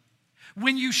 20.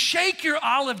 When you shake your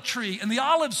olive tree and the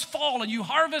olives fall and you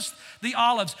harvest the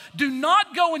olives, do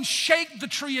not go and shake the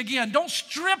tree again. Don't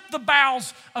strip the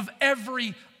boughs of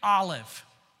every olive.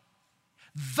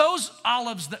 Those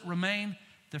olives that remain,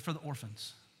 they're for the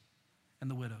orphans and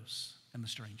the widows and the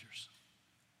strangers.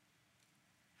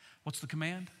 What's the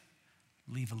command?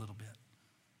 Leave a little bit.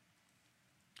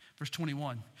 Verse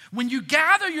 21, when you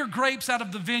gather your grapes out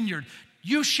of the vineyard,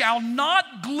 you shall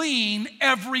not glean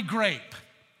every grape,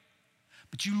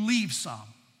 but you leave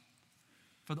some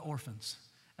for the orphans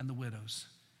and the widows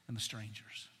and the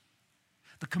strangers.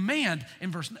 The command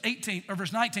in verse 18, or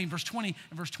verse 19, verse 20,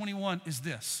 and verse 21 is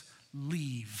this: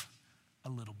 leave a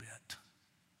little bit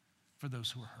for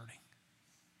those who are hurting.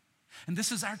 And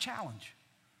this is our challenge.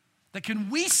 That can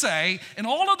we say, in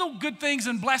all of the good things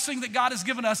and blessing that God has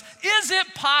given us, is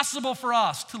it possible for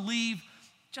us to leave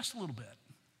just a little bit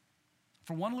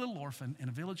for one little orphan in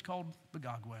a village called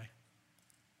Bagagwe,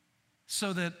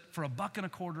 so that for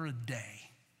 $1.25 a day,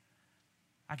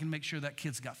 I can make sure that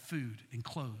kid's got food and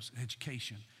clothes and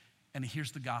education, and he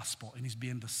hears the gospel and he's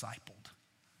being discipled.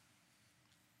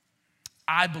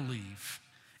 I believe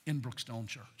in Brookstone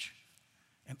Church,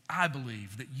 and I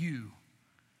believe that you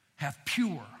have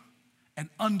pure and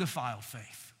undefiled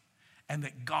faith, and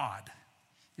that God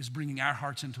is bringing our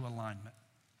hearts into alignment.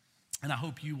 And I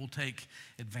hope you will take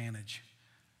advantage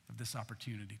of this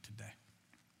opportunity today.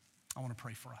 I want to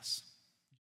pray for us.